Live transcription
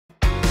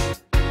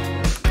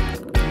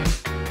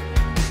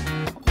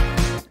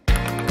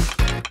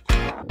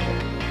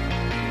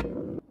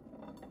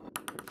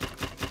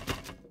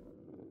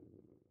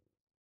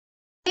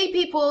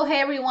Hey people, hey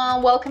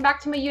everyone, welcome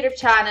back to my YouTube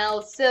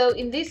channel. So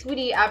in this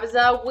video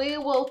episode, we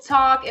will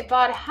talk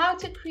about how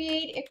to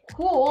create a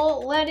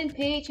cool landing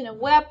page and a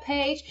web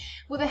page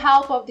with the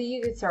help of the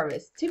YouGet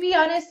service. To be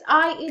honest,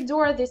 I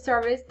adore this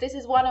service. This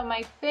is one of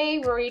my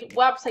favorite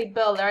website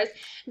builders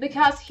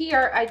because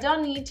here I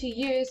don't need to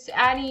use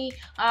any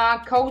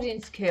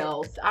coding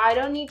skills. I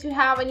don't need to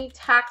have any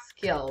tax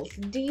skills,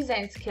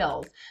 design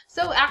skills.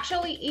 So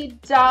actually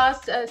it does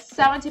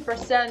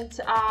 70%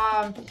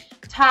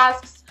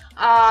 tasks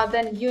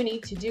then you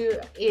need to do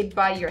it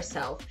by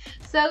yourself.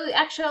 So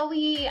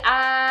actually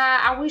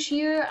I wish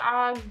you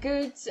a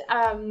good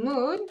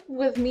mood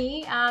with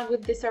me and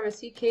with the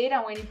service YouGet.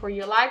 I'm waiting for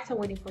your likes, I'm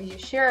waiting for your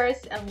shares,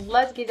 and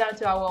let's get down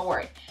to our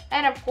work.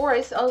 And of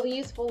course all the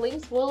useful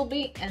links will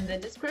be in the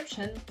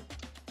description.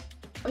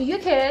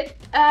 YouGet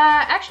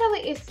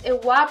actually is a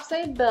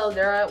website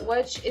builder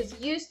which is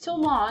used to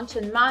launch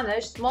and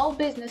manage small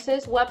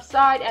businesses,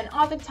 website, and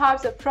other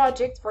types of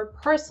projects for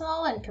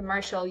personal and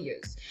commercial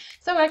use.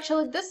 So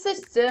actually this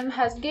system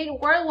has gained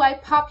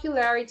worldwide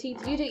popularity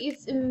due to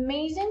its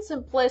amazing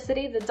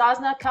simplicity that does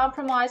not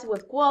compromise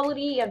with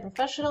quality and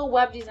professional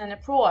web design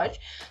approach.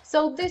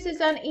 So this is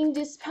an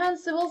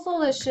indispensable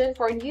solution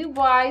for new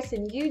buyers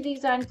and new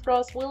design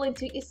pros willing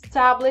to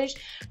establish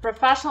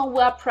professional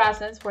web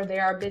presence for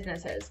their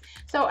businesses.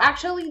 So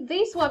actually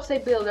this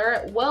website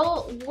builder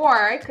will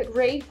work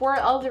great for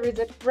all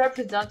the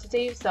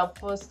representatives of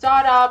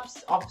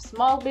startups, of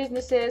small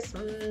businesses,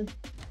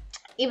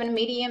 even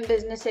medium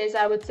businesses,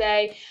 I would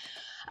say.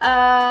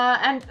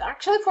 And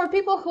actually for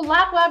people who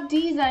lack web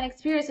design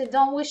experience and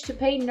don't wish to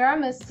pay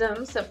enormous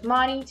sums of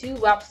money to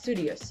web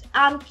studios.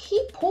 And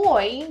key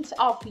point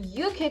of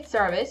YouGet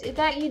service is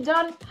that you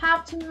don't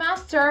have to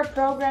master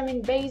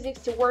programming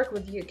basics to work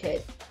with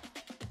YouGet.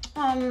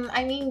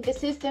 I mean, the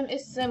system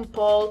is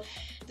simple,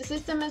 the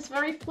system is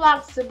very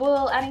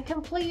flexible, and it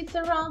completes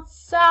around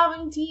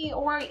 70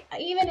 or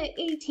even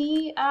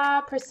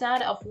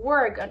 80% of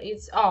work on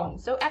its own.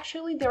 So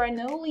actually there are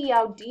no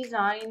layout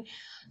design,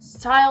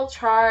 style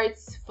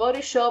charts,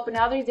 Photoshop, and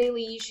other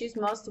daily issues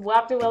most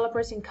web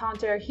developers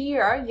encounter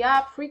here.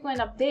 Yeah, frequent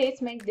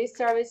updates make this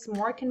service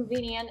more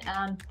convenient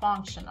and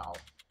functional.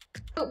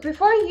 So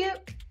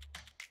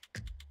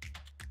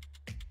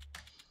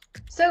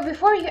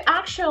before you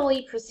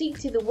actually proceed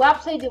to the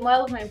website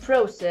development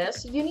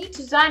process, you need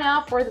to sign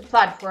up for the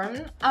platform.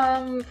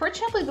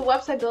 Fortunately, the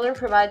website builder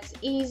provides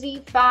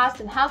easy, fast,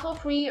 and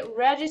hassle-free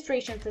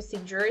registration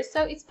procedures,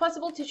 so it's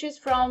possible to choose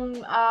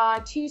from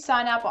two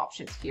sign-up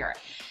options here.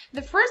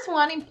 The first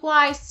one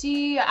implies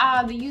to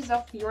the use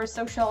of your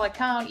social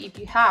account, if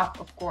you have,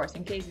 of course,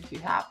 in case if you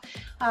have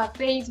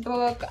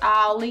Facebook,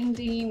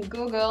 LinkedIn,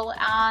 Google,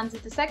 and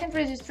the second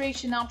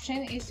registration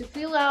option is to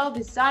fill out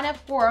the sign-up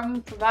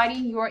form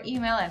providing your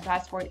email and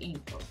password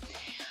info.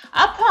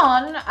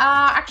 Upon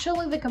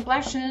actually the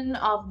completion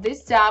of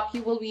this step,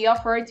 you will be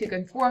offered to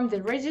confirm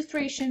the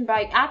registration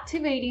by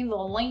activating the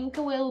link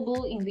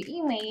available in the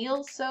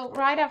email. So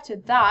right after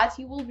that,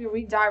 you will be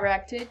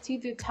redirected to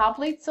the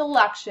template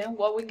selection,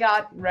 what we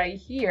got right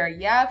here.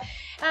 Yeah,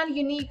 and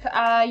you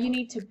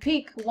need to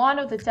pick one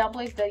of the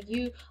templates that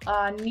you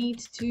need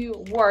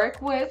to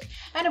work with.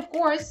 And of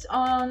course,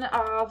 on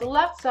the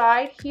left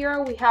side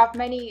here, we have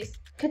many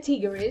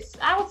categories.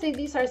 I would say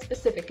these are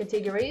specific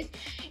categories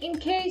in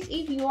case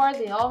if you are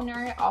the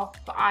owner of,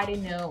 I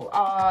don't know,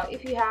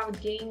 if you have a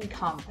game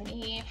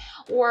company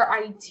or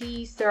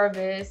IT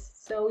service.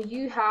 So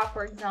you have,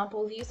 for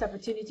example, this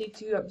opportunity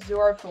to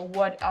observe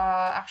what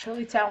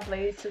actually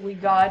templates we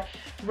got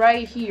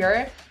right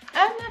here.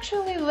 And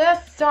actually,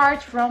 let's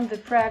start from the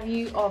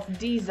preview of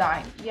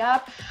design.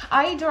 Yep,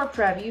 I adore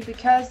preview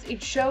because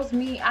it shows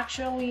me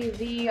actually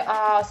the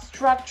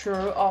structure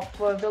of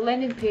the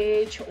landing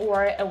page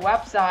or a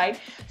website.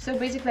 So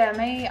basically, I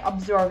may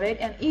observe it,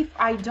 and if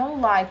I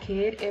don't like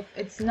it, if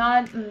it's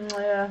not,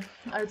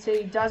 I would say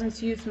it doesn't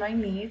suit my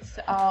needs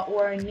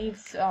or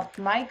needs of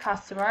my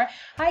customer,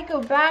 I go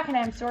back and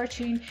I'm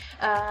searching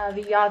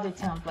the other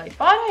template.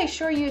 But I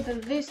assure you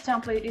that this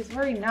template is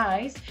very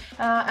nice,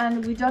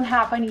 and we don't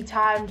have any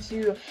time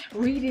to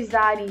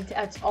redesign it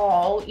at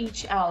all,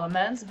 each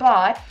element.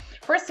 But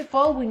first of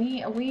all,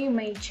 we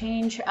may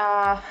change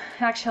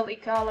actually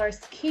color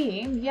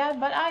scheme. Yeah,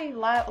 but I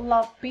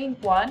love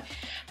pink one.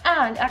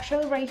 And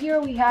actually right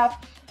here we have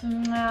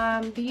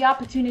the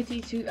opportunity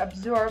to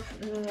observe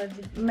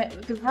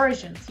the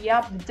versions.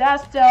 Yep, the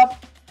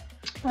desktop.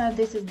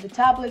 This is the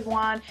tablet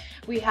one.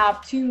 We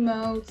have two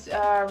modes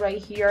right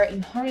here,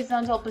 in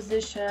horizontal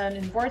position,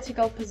 in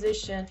vertical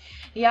position.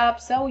 Yep,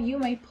 so you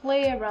may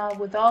play around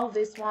with all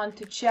this one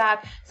to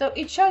check. So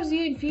it shows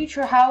you in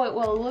future how it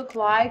will look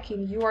like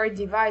in your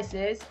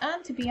devices.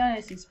 And to be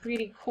honest, it's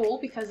pretty cool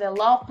because I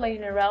love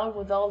playing around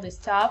with all this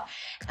stuff.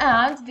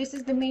 And this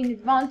is the main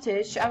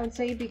advantage, I would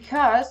say,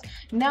 because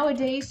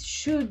nowadays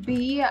should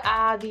be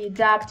the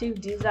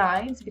adaptive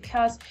designs,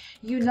 because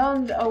you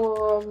don't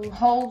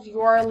hold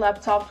your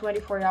laptop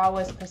 24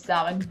 hours per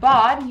 7,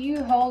 but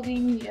you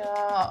holding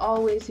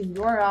always in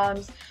your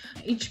arms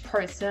each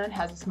person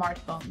has a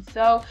smartphone.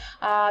 So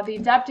the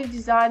adaptive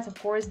designs, of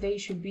course, they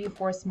should be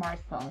for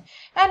smartphone.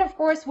 And of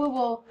course, we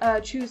will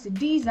choose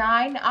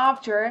design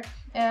after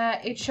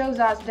it shows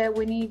us that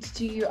we need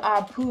to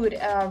put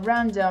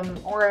random,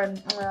 or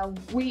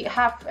we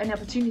have an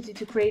opportunity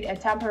to create a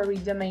temporary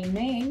domain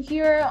name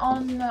here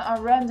on a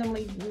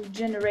randomly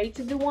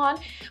generated one,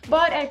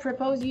 but I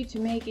propose you to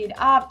make it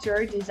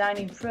after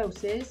designing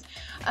process.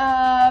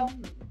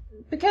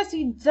 Because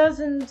it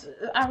doesn't,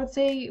 I would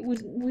say,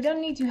 we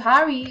don't need to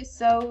hurry,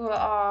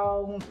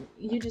 so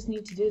you just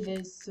need to do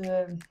this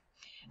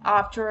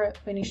after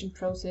finishing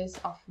process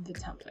of the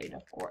template,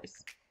 of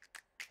course.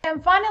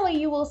 And finally,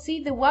 you will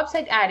see the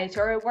website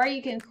editor where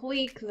you can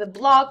click the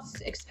blocks,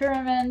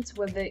 experiment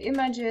with the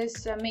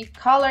images, make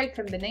color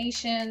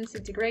combinations,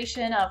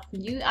 integration of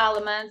new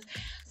elements.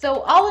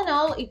 So all in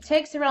all, it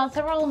takes around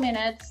several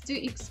minutes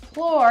to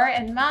explore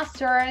and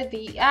master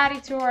the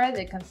editor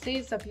that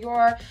consists of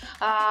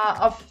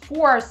of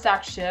 4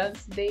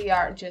 sections. They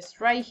are just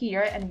right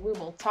here, and we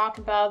will talk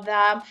about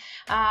them.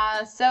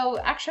 So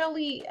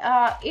actually,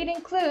 it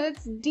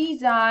includes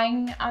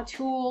design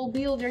tool,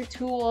 builder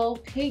tool,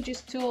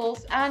 pages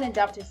tools, and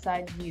adaptive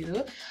site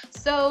view.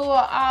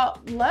 So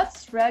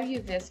let's review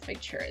these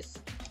features.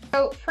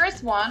 So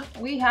first one,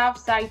 we have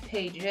site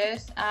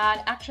pages,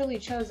 and actually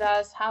it shows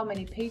us how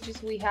many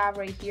pages we have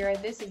right here.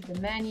 This is the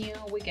menu.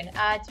 We can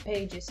add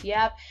pages,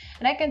 yep.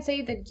 And I can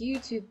say that due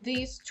to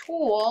this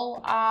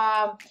tool,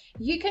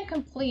 you can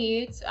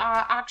complete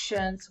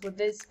actions with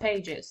these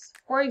pages.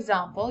 For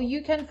example,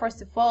 you can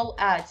first of all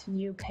add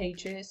new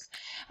pages.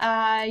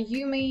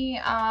 You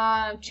may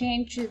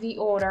change the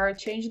order,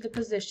 change the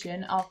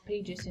position of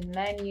pages in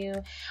menu.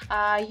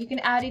 You can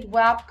edit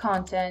web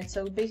content.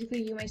 So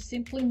basically, you may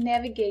simply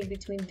navigate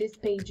between these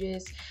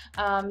pages,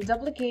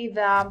 duplicate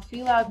them,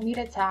 fill out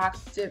meta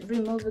text,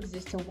 remove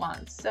existing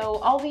ones. So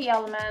all the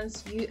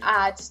elements you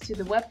add to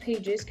the web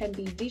pages can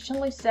be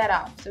additionally set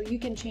up. So you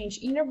can change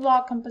inner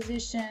block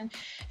composition,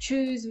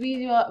 choose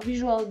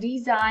visual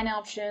design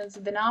options,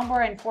 the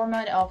number and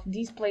format of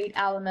displayed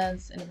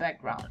elements in the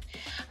background.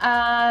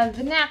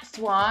 The next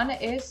one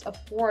is, of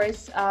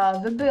course,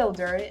 the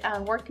builder,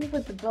 and working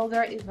with the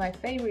builder is my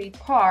favorite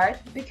part,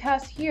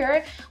 because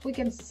here we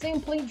can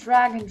simply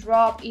drag and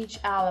drop each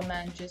element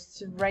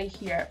just right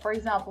here. For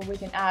example, we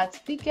can add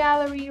the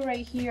gallery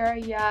right here,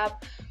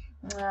 yep.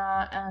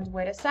 And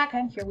wait a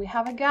second, here we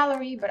have a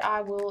gallery, but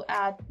I will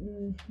add,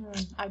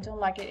 I don't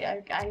like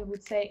it, I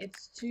would say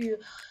it's too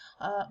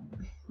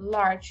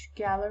large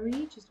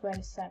gallery. Just wait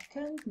a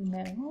second,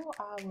 no,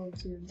 I will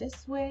do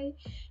this way,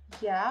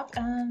 yep.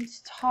 And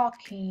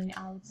talking,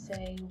 I would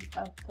say,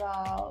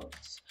 about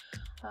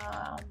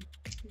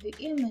the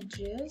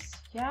images,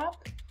 yep,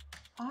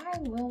 I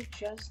will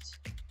just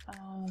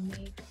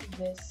make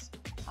this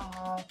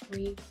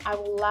 3. I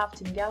will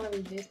left in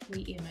gallery these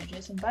 3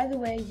 images. And by the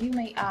way, you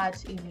may add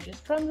images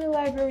from the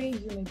library,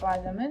 you may buy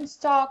them in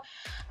stock,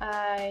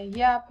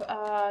 yep,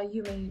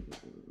 you may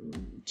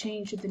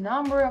change the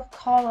number of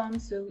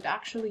columns, so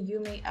actually you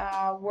may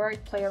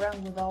play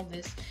around with all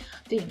these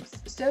things.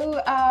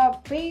 So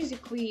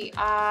basically,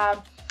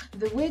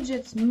 the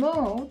widgets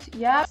mode,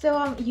 yeah.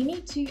 So you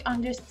need to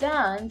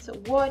understand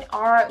what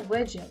are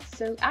widgets.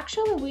 So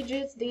actually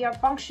widgets, they are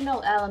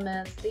functional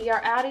elements. They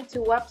are added to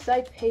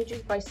website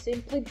pages by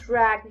simply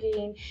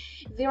dragging.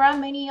 There are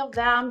many of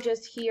them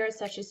just here,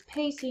 such as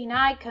pacing,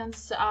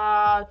 icons,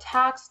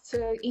 text,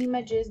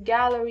 images,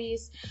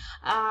 galleries,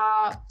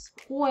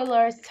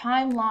 spoilers,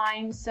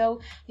 timelines. So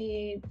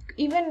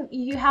even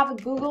you have a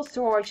Google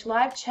search,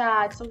 live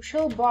chat,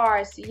 social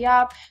bars,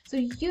 yep. So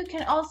you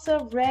can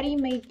also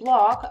ready-made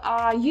block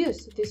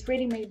use these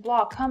ready-made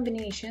block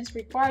combinations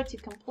required to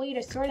complete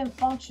a certain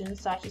function,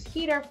 such as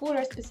header,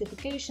 footer,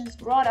 specifications,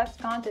 products,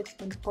 context,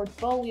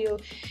 portfolio,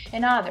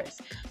 and others.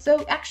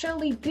 So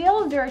actually,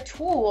 builder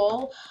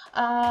tool,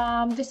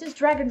 this is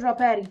drag and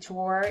drop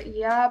editor,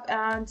 yep,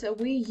 and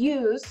we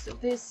use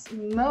this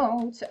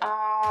mode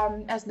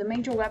as the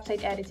major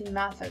website editing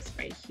methods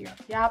right here,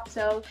 yep.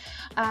 So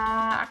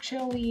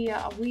actually,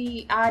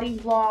 we adding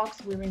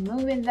blocks, we're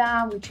removing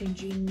them, we're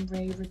changing,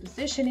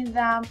 repositioning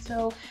them.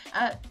 So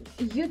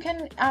you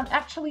can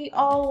actually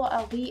all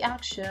of the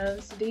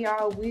actions, they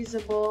are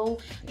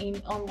visible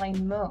in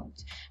online mode.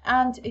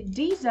 And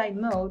design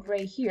mode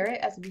right here,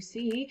 as we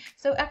see,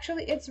 so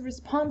actually it's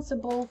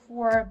responsible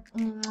for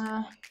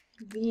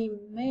the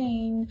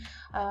main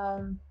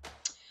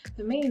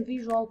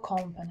visual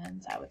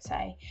components, I would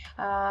say.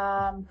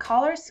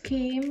 Color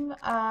scheme,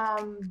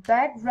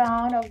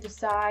 background of the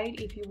site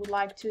if you would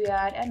like to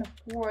add, and of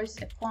course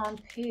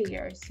font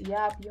pairs,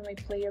 yep, you may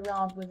play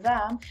around with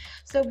them.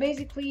 So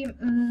basically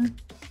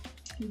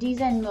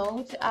Design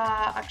mode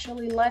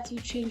actually lets you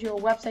change your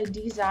website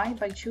design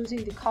by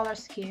choosing the color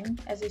scheme,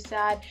 as I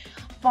said,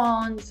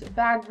 fonts,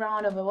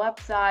 background of a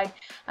website.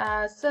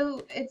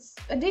 So it's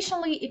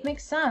additionally it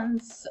makes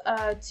sense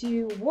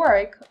to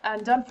work,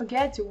 and don't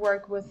forget to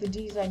work with the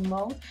design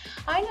mode.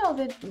 I know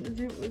that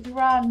there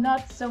are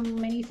not so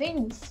many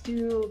things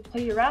to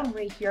play around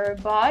right here,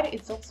 but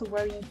it's also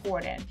very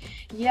important.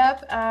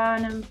 Yep,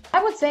 and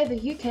I would say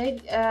the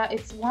UK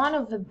it's one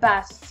of the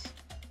best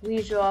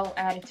visual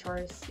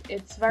editors.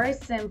 It's very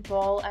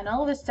simple, and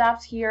all the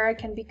steps here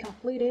can be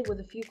completed with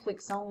a few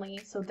clicks only,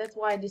 so that's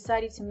why I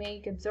decided to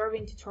make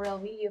observing tutorial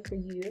video for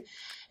you.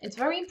 It's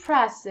very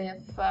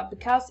impressive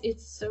because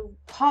it's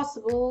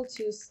possible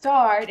to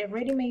start a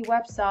ready-made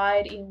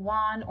website in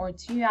 1 or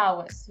 2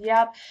 hours.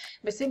 Yep,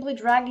 by simply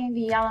dragging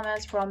the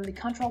elements from the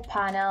control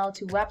panel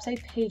to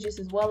website pages,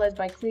 as well as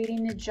by creating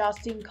and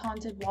adjusting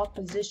content block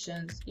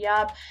positions.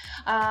 Yep,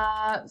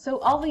 so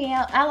all the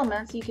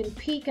elements you can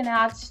pick and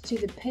add to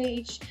the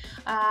page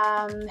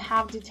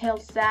have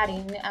detailed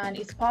setting, and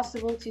it's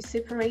possible to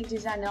separate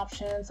design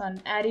options and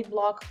edit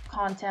block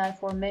content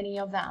for many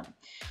of them.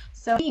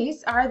 So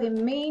these are the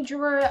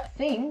major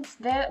things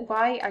that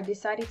why I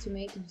decided to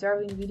make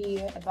observing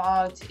video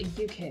about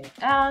UK.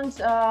 And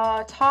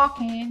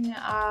talking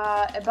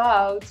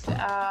about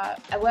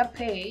a web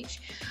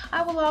page,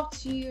 I would love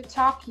to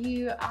talk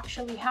you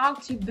actually how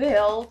to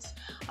build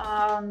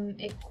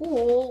a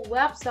cool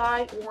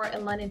website or a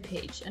landing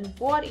page, and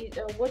what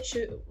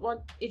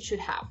it should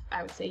have.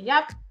 I would say,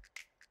 yep.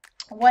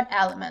 What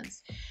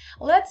elements?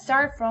 Let's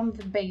start from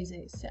the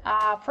basics.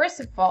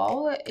 First of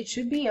all, it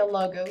should be a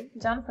logo.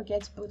 Don't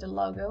forget to put a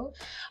logo.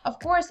 Of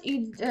course,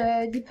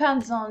 it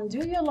depends on,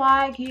 do you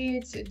like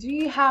it? Do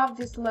you have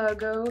this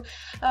logo?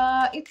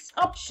 It's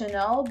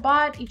optional,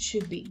 but it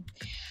should be.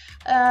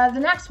 The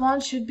next one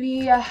should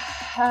be a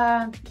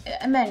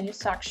menu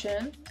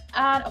section.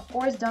 And of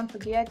course, don't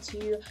forget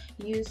to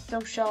use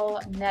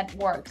social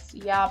networks,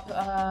 yep,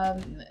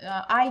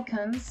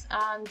 icons,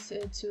 and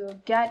to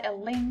get a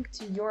link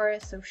to your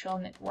social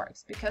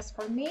networks. Because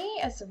for me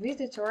as a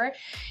visitor,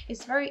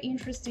 it's very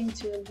interesting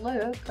to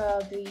look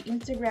the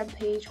Instagram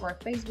page or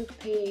Facebook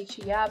page,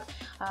 yep,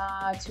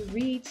 to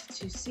read,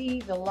 to see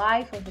the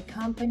life of the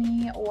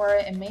company or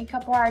a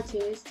makeup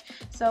artist.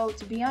 So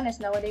to be honest,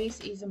 nowadays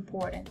is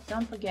important.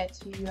 Don't forget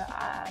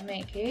to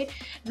make it.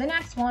 The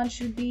next one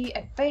should be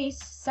a face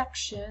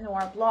section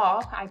or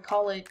blog. I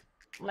call it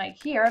like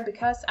here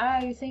because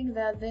I think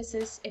that this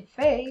is a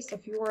face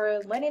of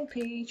your landing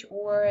page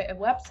or a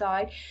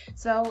website,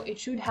 so it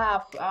should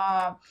have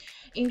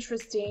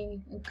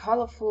interesting,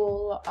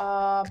 colorful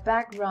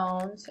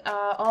background.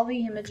 All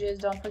the images,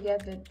 don't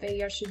forget that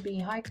they should be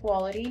high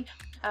quality.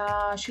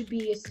 Should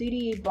be a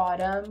city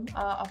bottom,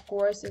 of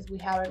course, as we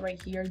have it right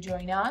here,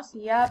 join us.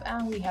 Yep,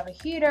 and we have a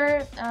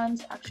header,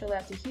 and actually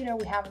after header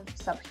we have a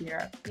sub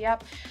header.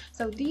 Yep,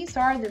 so these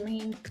are the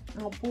main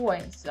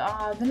points.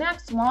 The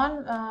next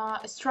one,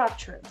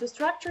 structure. The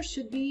structure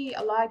should be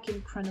like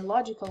in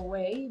chronological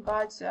way,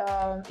 but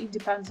it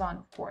depends on,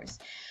 of course.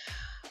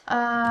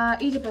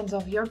 It depends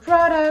on your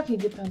product, it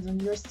depends on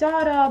your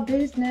startup,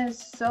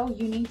 business, so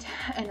you need to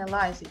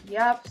analyze it.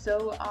 Yep,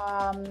 so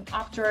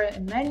after a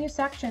menu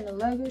section, the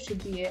logo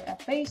should be a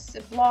face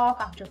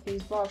block. After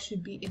face block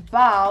should be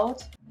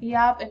about.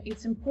 Yep, and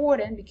it's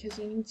important because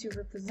you need to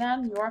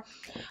represent your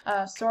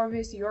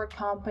service, your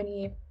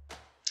company.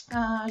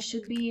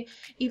 Should be,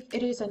 if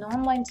it is an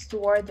online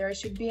store, there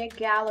should be a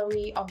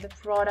gallery of the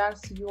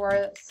products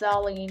you're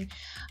selling.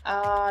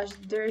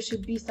 There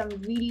should be some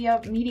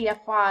media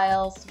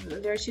files,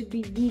 there should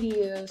be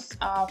videos,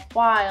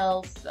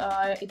 files.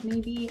 It may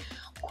be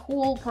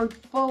cool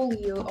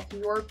portfolio of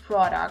your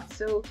product.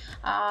 So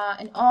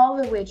and all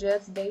the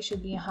widgets, they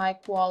should be high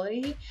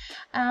quality,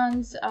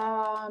 and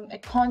a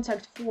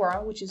contact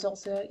form, which is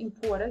also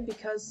important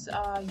because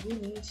you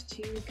need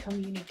to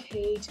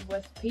communicate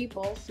with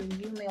people, so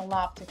you may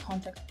love the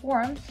contact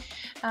form.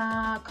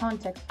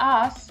 Contact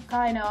us,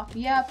 kind of.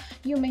 Yep,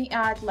 you may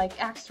add like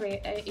extra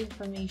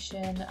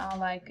information,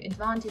 like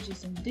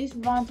advantages and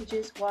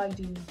disadvantages, why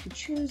do you need to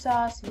choose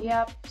us.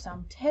 Yep,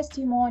 some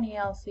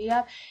testimonials.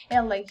 Yep,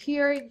 and like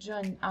here,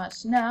 join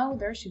us now,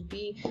 there should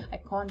be a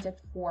contact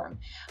form.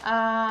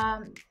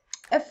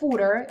 A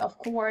footer, of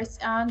course,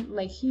 and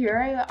like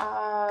here,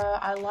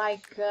 I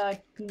like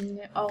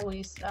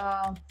always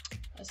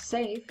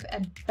save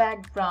a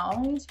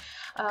background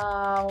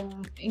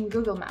in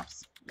Google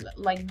Maps,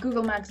 like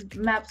Google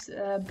Maps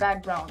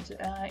background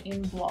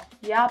in blog.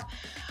 Yep.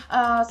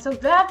 So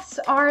that's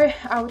our,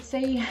 I would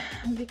say,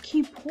 the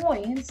key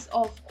points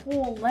of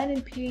cool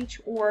landing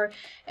page or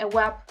a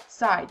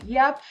website.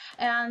 Yep.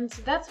 And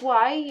that's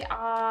why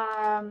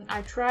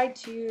I tried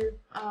to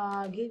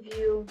give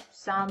you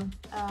some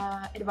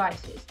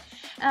advices.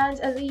 And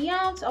at the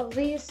end of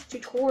this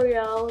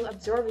tutorial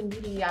observing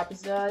video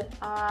episode,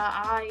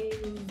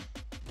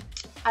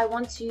 I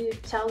want to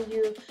tell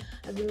you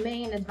the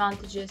main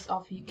advantages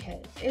of UK.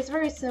 It's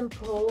very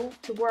simple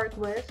to work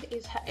with.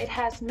 It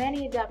has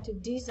many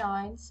adaptive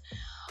designs.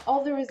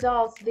 all the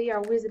results, they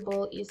are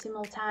visible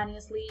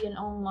simultaneously and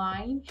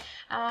online,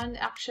 and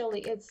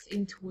actually it's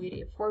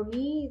intuitive. For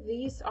me,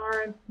 these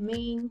are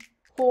main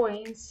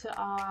points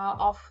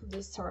of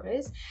this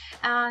service.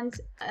 And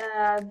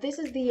this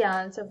is the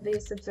end of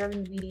this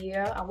observing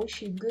video. I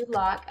wish you good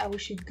luck, I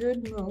wish you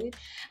good mood,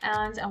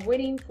 and I'm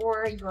waiting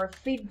for your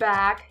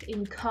feedback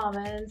in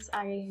comments.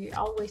 I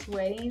always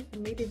waiting.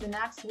 Maybe the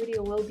next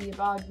video will be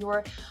about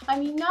your, I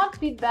mean, not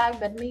feedback,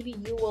 but maybe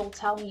you will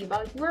tell me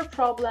about your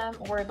problem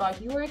or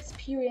about your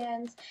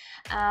experience,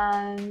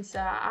 and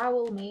I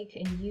will make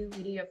a new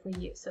video for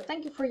you. So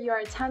thank you for your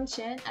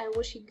attention. I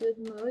wish you good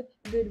mood,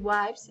 good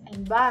vibes,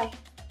 and bye.